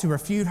wife to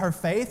refute her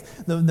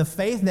faith, the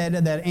faith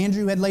that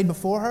Andrew had laid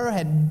before her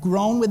had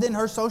grown within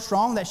her so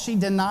strong that she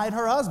denied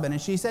her husband.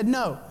 And she said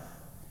no.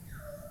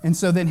 And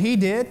so then he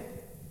did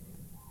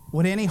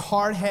what any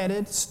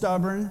hard-headed,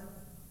 stubborn,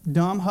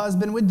 dumb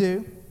husband would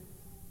do.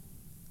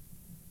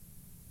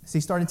 So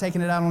he started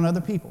taking it out on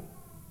other people.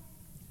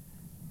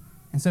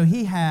 And so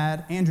he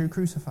had Andrew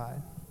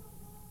crucified.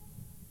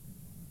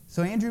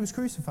 So Andrew was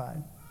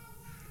crucified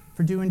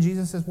for doing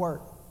Jesus'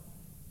 work.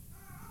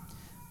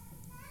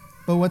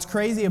 But what's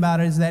crazy about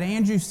it is that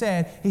Andrew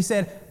said,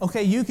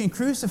 okay, you can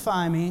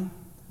crucify me,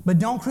 but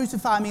don't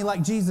crucify me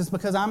like Jesus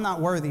because I'm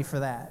not worthy for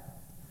that.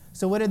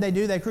 So what did they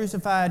do? They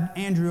crucified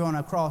Andrew on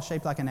a cross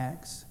shaped like an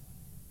X.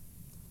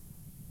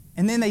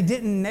 And then they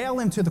didn't nail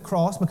him to the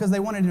cross because they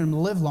wanted him to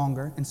live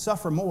longer and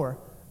suffer more.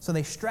 So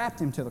they strapped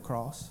him to the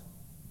cross.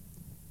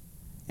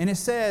 And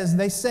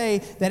they say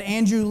that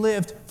Andrew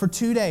lived for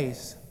 2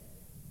 days.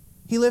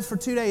 He lived for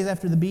 2 days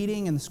after the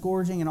beating and the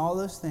scourging and all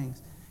those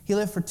things. He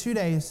lived for 2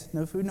 days,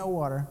 no food, no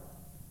water.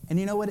 And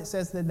you know what it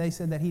says that they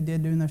said that he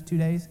did during those 2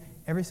 days?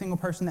 Every single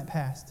person that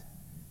passed,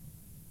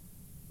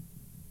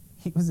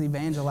 he was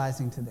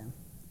evangelizing to them.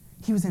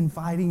 He was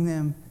inviting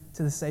them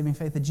to the saving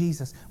faith of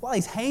Jesus. While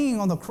he's hanging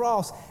on the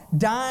cross,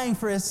 dying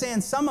for his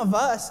sins, some of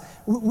us,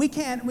 we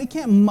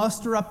can't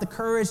muster up the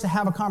courage to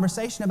have a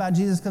conversation about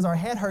Jesus because our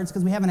head hurts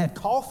because we haven't had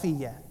coffee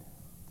yet.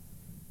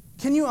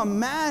 Can you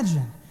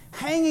imagine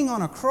hanging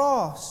on a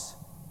cross,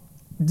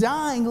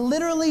 dying,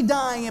 literally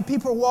dying, and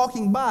people are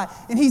walking by,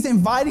 and he's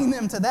inviting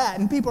them to that,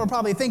 and people are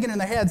probably thinking in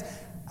their heads,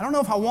 I don't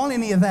know if I want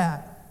any of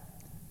that.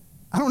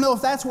 I don't know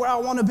if that's where I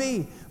want to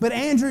be. But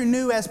Andrew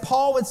knew, as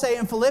Paul would say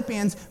in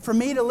Philippians, for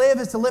me to live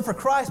is to live for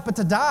Christ, but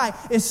to die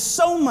is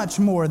so much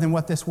more than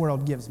what this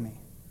world gives me.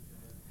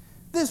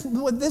 This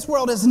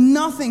world is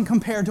nothing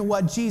compared to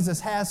what Jesus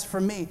has for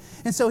me.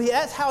 And so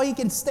that's how he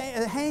can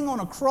hang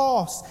on a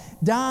cross,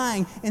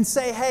 dying, and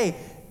say, hey,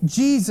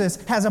 Jesus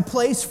has a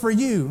place for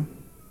you.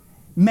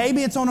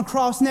 Maybe it's on a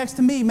cross next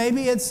to me.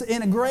 Maybe it's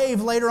in a grave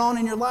later on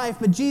in your life.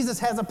 But Jesus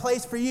has a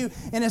place for you.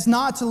 And it's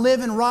not to live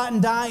and rot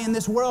and die in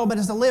this world, but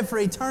it's to live for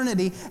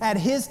eternity at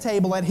his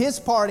table, at his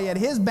party, at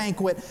his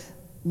banquet,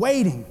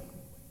 waiting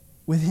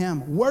with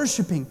him,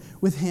 worshiping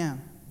with him.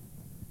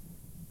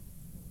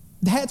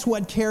 That's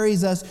what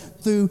carries us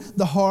through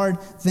the hard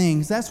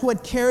things. That's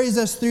what carries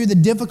us through the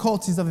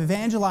difficulties of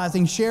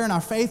evangelizing, sharing our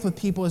faith with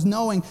people, is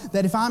knowing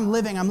that if I'm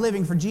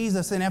living for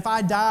Jesus. And if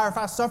I die or if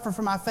I suffer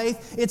for my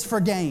faith, it's for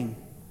gain.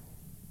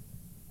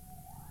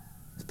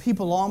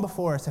 People long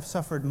before us have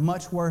suffered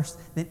much worse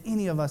than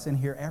any of us in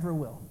here ever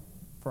will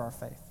for our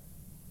faith.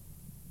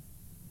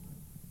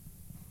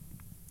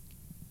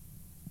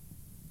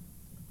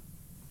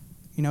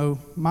 You know,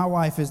 my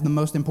wife is the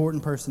most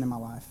important person in my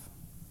life.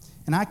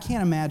 And I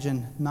can't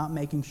imagine not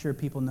making sure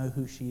people know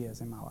who she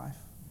is in my life.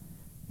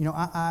 You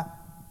know,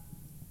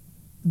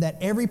 that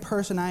every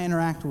person I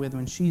interact with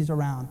when she's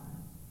around,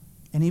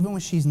 and even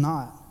when she's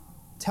not,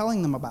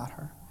 telling them about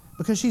her.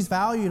 Because she's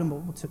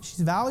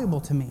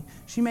valuable to me.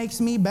 She makes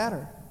me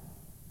better.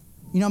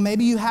 You know,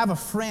 maybe you have a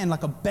friend,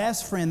 like a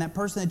best friend, that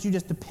person that you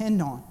just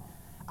depend on.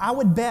 I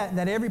would bet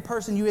that every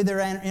person you either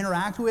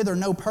interact with or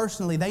know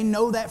personally, they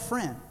know that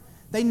friend.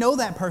 They know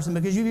that person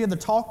because you've either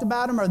talked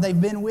about them or they've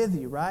been with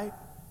you, right?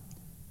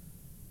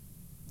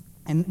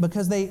 And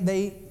because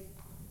they're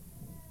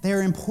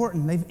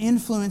important. They've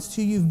influenced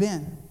who you've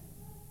been.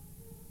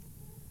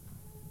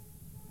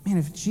 Man,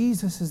 if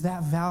Jesus is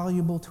that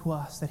valuable to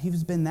us, that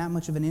he's been that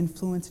much of an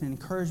influence and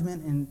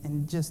encouragement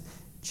and just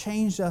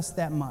changed us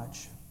that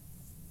much,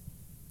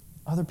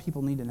 other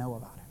people need to know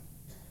about him.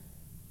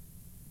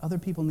 Other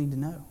people need to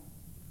know.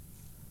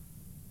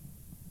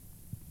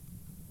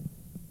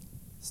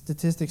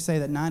 Statistics say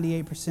that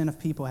 98% of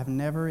people have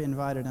never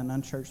invited an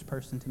unchurched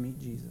person to meet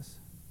Jesus.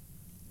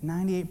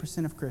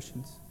 98% of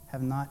Christians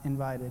have not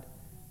invited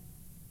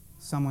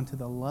someone to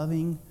the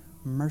loving,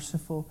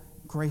 merciful,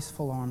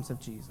 graceful arms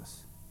of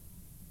Jesus.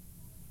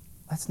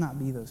 Let's not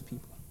be those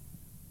people.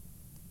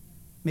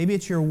 Maybe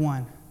it's your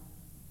one.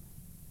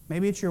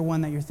 Maybe it's your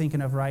one that you're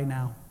thinking of right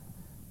now.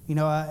 You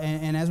know,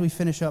 and as we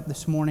finish up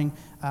this morning,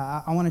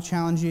 I want to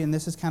challenge you, and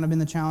this has kind of been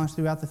the challenge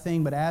throughout the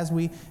thing, but as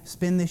we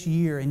spend this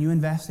year and you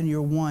invest in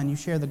your one, you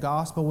share the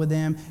gospel with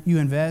them,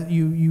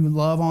 you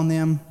love on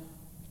them,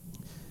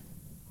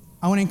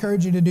 I want to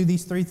encourage you to do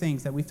these three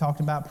things that we've talked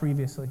about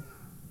previously.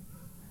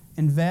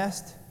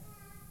 Invest,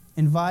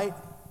 invite,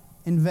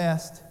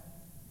 invest,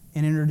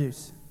 and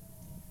introduce.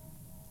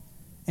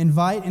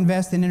 Invite,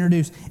 invest, and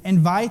introduce.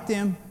 Invite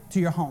them to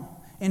your home.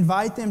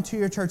 Invite them to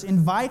your church.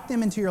 Invite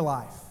them into your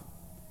life.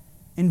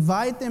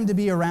 Invite them to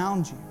be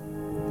around you.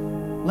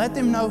 Let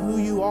them know who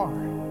you are.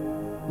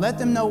 Let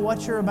them know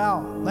what you're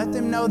about. Let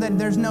them know that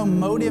there's no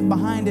motive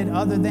behind it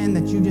other than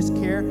that you just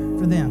care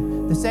for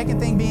them. The second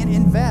thing being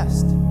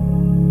invest.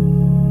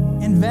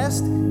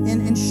 Invest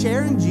in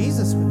sharing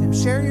Jesus with them.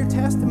 Share your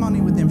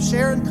testimony with them.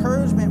 Share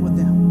encouragement with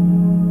them.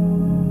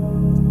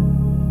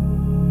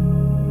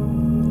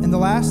 And the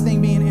last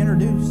thing being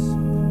introduce.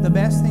 The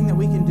best thing that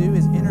we can do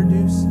is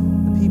introduce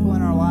the people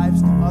in our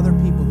lives to other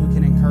people who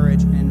can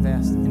encourage and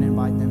invest and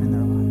invite them in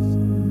their lives.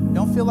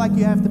 Don't feel like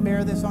you have to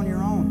bear this on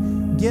your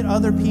own. Get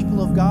other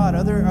people of God,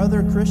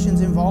 other Christians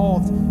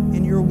involved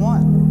in your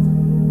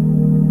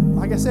one.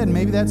 Like I said,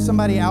 maybe that's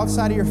somebody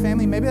outside of your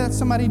family. Maybe that's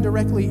somebody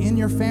directly in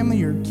your family,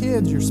 your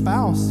kids, your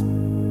spouse.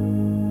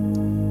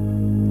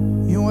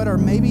 You You know what? Or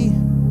maybe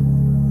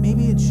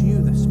it's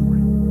you this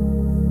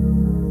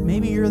morning.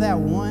 Maybe you're that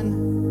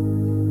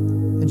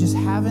one that just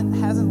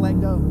hasn't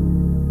let go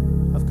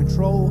of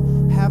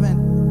control,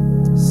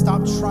 haven't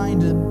stopped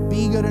trying to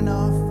be good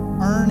enough,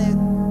 earn it,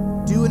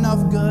 do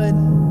enough good.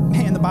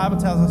 Man, the Bible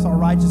tells us our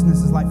righteousness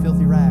is like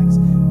filthy rags.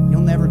 You'll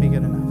never be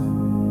good enough.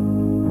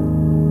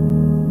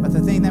 But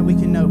the thing that we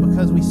can know,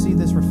 because we see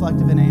this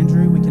reflective in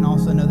Andrew, we can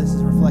also know this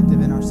is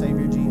reflective in our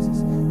Savior Jesus,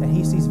 that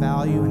He sees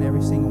value in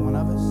every single one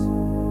of us.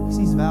 He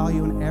sees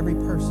value in every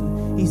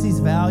person. He sees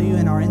value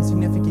in our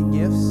insignificant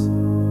gifts.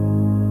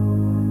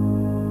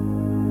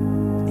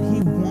 And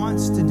He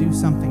wants to do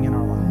something in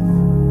our life.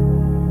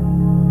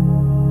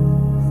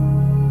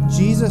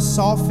 Jesus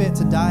saw fit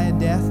to die a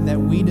death that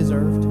we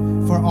deserved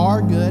for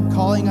our good,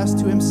 calling us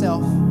to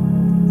Himself,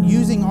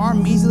 using our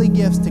measly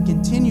gifts to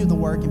continue the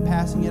work and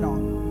passing it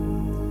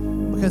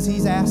on. Because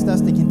He's asked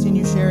us to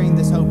continue sharing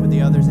this hope with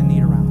the others in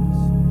need around us.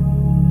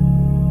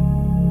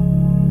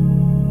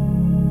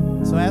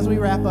 So as we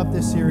wrap up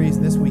this series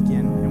this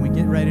weekend and we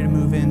get ready to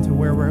move into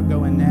where we're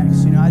going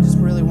next, I just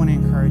really want to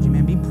encourage you,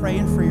 man, be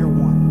praying for your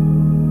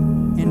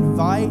one.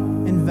 Invite,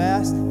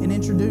 invest, and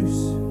introduce.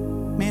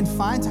 Man,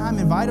 find time,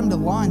 invite them to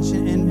lunch,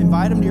 and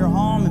invite them to your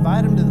home,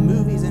 invite them to the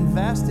movies,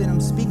 invest in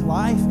them, speak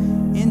life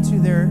into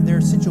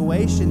their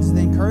situations, the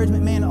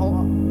encouragement. Man,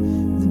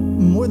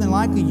 more than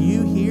likely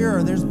you here,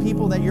 or there's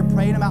people that you're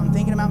praying about and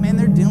thinking about, man,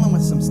 they're dealing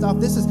with some stuff.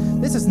 This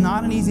is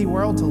not an easy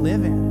world to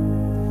live in.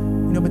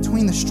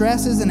 Between the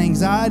stresses and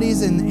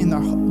anxieties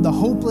and the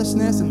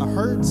hopelessness and the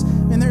hurts,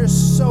 and there's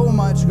so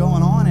much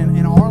going on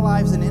in our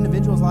lives and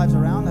individuals' lives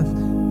around us,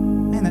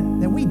 man,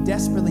 that we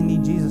desperately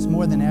need Jesus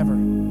more than ever.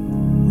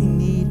 We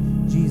need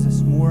Jesus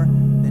more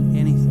than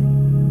anything.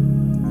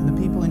 And the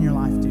people in your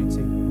life do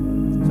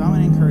too. So I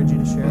want to encourage you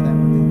to share that with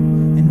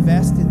them.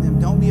 Invest in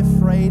them. Don't be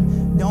afraid.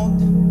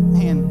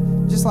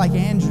 Just like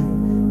Andrew,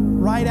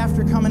 right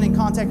after coming in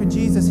contact with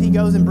Jesus, he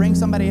goes and brings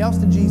somebody else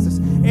to Jesus.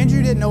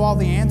 Andrew didn't know all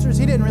the answers.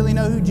 He didn't really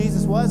know who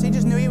Jesus was. He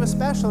just knew He was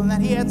special and that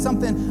He had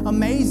something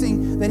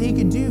amazing that He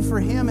could do for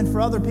him and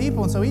for other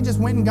people. And so he just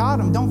went and got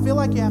him. Don't feel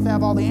like you have to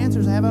have all the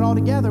answers and have it all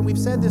together. We've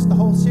said this the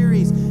whole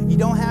series. You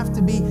don't have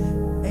to be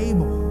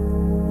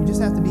able. You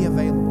just have to be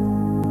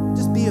available.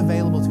 Just be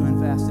available to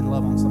invest and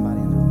love on somebody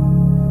in their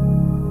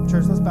life.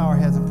 Church, let's bow our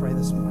heads and pray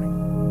this morning.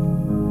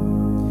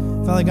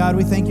 Father God,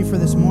 we thank You for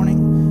this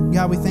morning.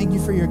 God, we thank You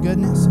for Your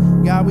goodness.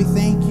 God, we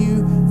thank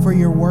You for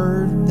Your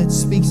word that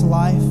speaks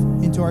life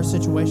into our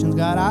situations.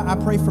 God, I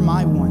pray for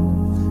my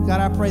one.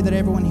 God, I pray that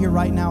everyone here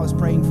right now is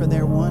praying for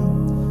their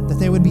one, that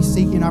they would be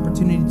seeking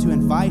opportunity to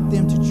invite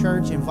them to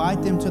church,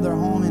 invite them to their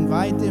home,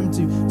 invite them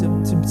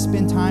to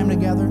spend time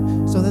together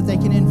so that they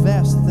can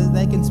invest, that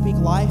they can speak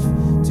life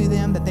to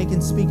them, that they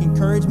can speak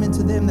encouragement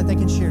to them, that they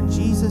can share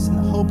Jesus and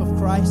the hope of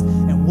Christ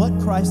and what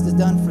Christ has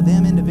done for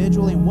them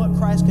individually and what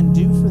Christ can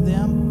do for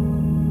them.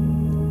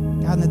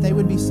 God, and that they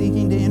would be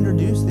seeking to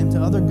introduce them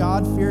to other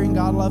God-fearing,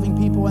 God-loving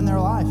people in their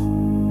life.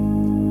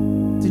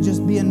 To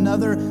just be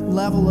another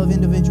level of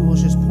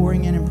individuals just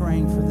pouring in and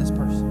praying for this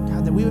person.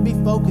 God, that we would be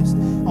focused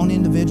on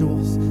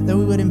individuals, that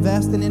we would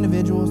invest in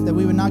individuals, that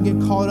we would not get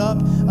caught up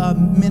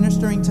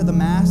ministering to the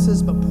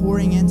masses, but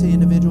pouring into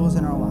individuals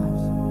in our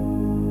lives.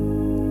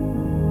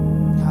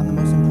 God, the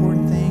most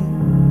important thing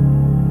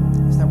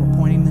is that we're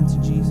pointing them to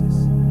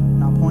Jesus,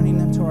 not pointing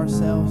them to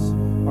ourselves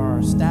or our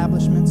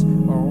establishments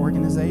or our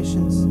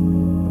organizations,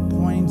 but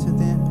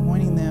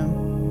pointing them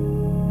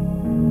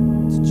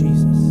to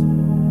Jesus.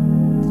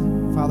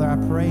 Father, I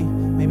pray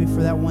maybe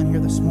for that one here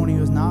this morning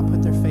who has not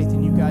put their faith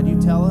in You. God, You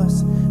tell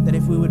us that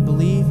if we would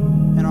believe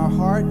in our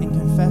heart and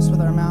confess with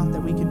our mouth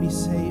that we could be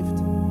saved,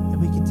 that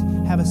we could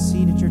have a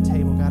seat at Your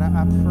table. God,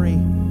 I pray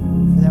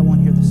for that one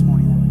here this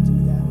morning that would do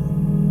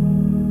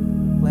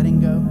that.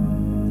 Letting go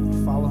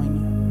and following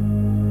You.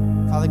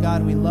 Father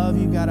God, we love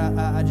You. God,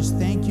 I just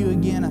thank You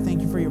again. I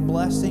thank You for Your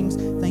blessings.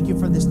 Thank You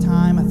for this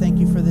time. I thank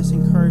You for this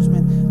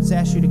encouragement. I just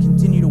ask You to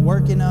continue to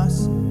work in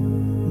us,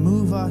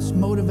 move us,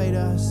 motivate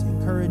us,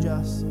 encourage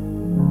us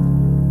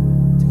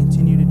to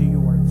continue to do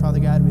Your work. Father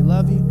God, we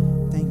love You.